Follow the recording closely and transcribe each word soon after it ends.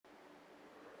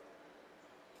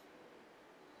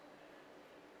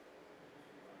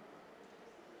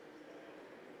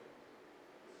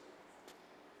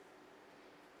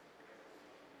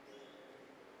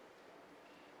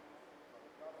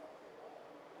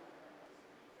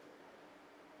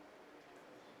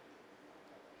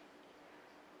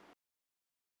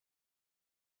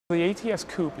The ATS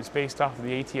Coupe is based off of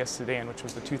the ATS sedan, which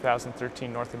was the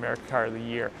 2013 North American Car of the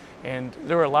Year. And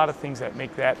there were a lot of things that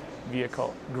make that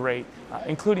vehicle great,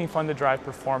 including fun-to-drive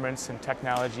performance and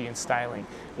technology and styling.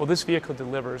 Well, this vehicle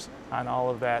delivers on all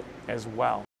of that as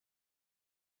well.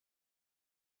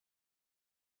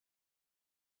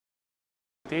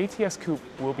 The ATS Coupe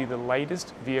will be the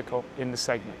lightest vehicle in the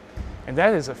segment. And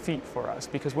that is a feat for us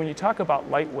because when you talk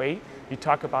about lightweight, you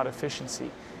talk about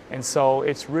efficiency. And so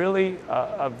it's really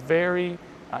a very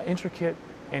intricate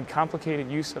and complicated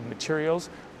use of materials,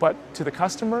 but to the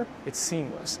customer, it's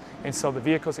seamless. And so the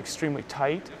vehicle is extremely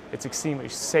tight, it's extremely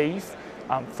safe.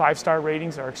 5-star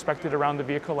ratings are expected around the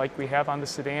vehicle like we have on the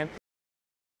sedan.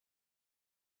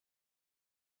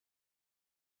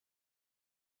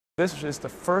 This is the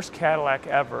first Cadillac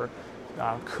ever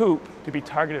coupe to be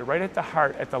targeted right at the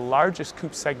heart at the largest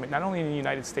coupe segment, not only in the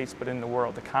United States but in the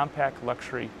world, the compact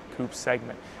luxury coupe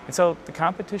segment. And so the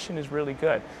competition is really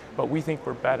good, but we think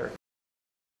we're better.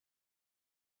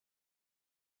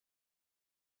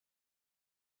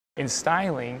 In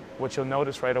styling, what you'll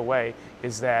notice right away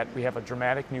is that we have a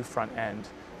dramatic new front end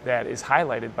that is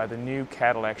highlighted by the new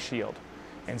Cadillac Shield.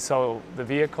 And so the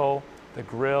vehicle, the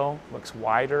grille looks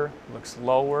wider, looks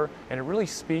lower, and it really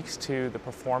speaks to the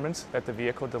performance that the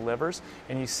vehicle delivers.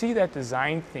 And you see that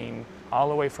design theme all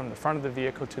the way from the front of the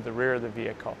vehicle to the rear of the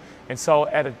vehicle. And so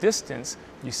at a distance,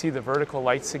 you see the vertical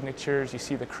light signatures, you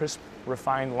see the crisp,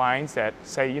 refined lines that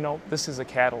say, you know, this is a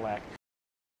Cadillac.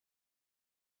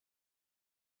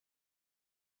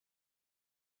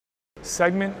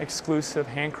 Segment exclusive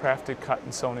handcrafted cut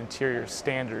and sewn interior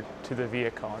standard to the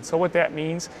vehicle. And so what that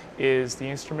means is the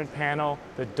instrument panel,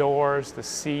 the doors, the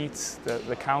seats,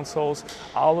 the consoles,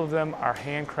 all of them are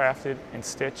handcrafted and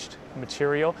stitched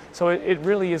material. So it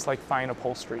really is like fine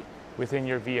upholstery within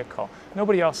your vehicle.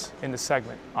 Nobody else in the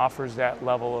segment offers that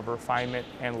level of refinement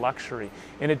and luxury.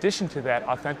 In addition to that,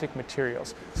 authentic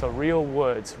materials. So real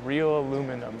woods, real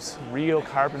aluminums, real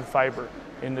carbon fiber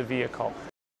in the vehicle.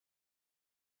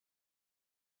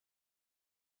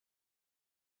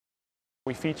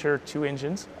 We feature 2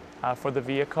 engines for the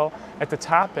vehicle. At the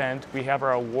top end, we have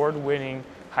our award-winning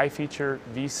high-feature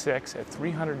V6 at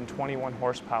 321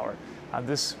 horsepower.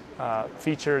 This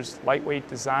features lightweight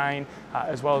design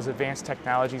as well as advanced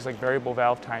technologies like variable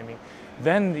valve timing.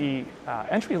 Then the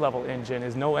entry-level engine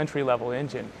is no entry-level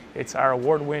engine. It's our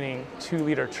award-winning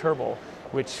 2-liter turbo,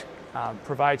 which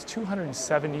provides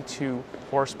 272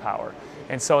 horsepower.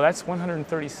 And so that's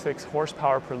 136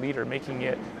 horsepower per liter, making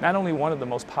it not only one of the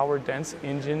most power-dense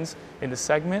engines in the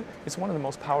segment, it's one of the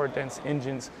most power-dense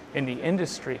engines in the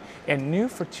industry. And new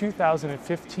for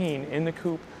 2015 in the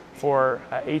coupe for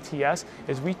ATS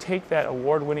is we take that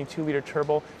award-winning 2-liter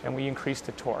turbo and we increase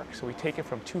the torque. So we take it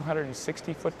from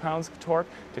 260 foot-pounds of torque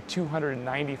to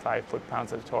 295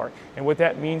 foot-pounds of torque. And what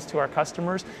that means to our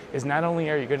customers is not only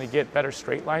are you going to get better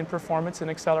straight-line performance and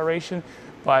acceleration,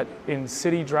 but in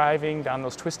city driving down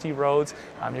those twisty roads,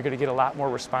 you're going to get a lot more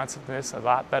responsiveness, a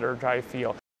lot better drive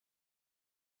feel.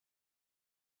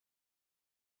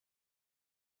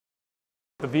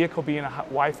 The vehicle being a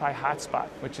Wi-Fi hotspot,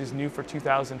 which is new for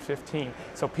 2015.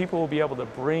 So people will be able to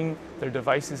bring their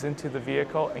devices into the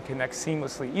vehicle and connect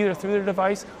seamlessly, either through their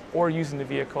device or using the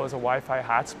vehicle as a Wi-Fi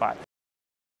hotspot.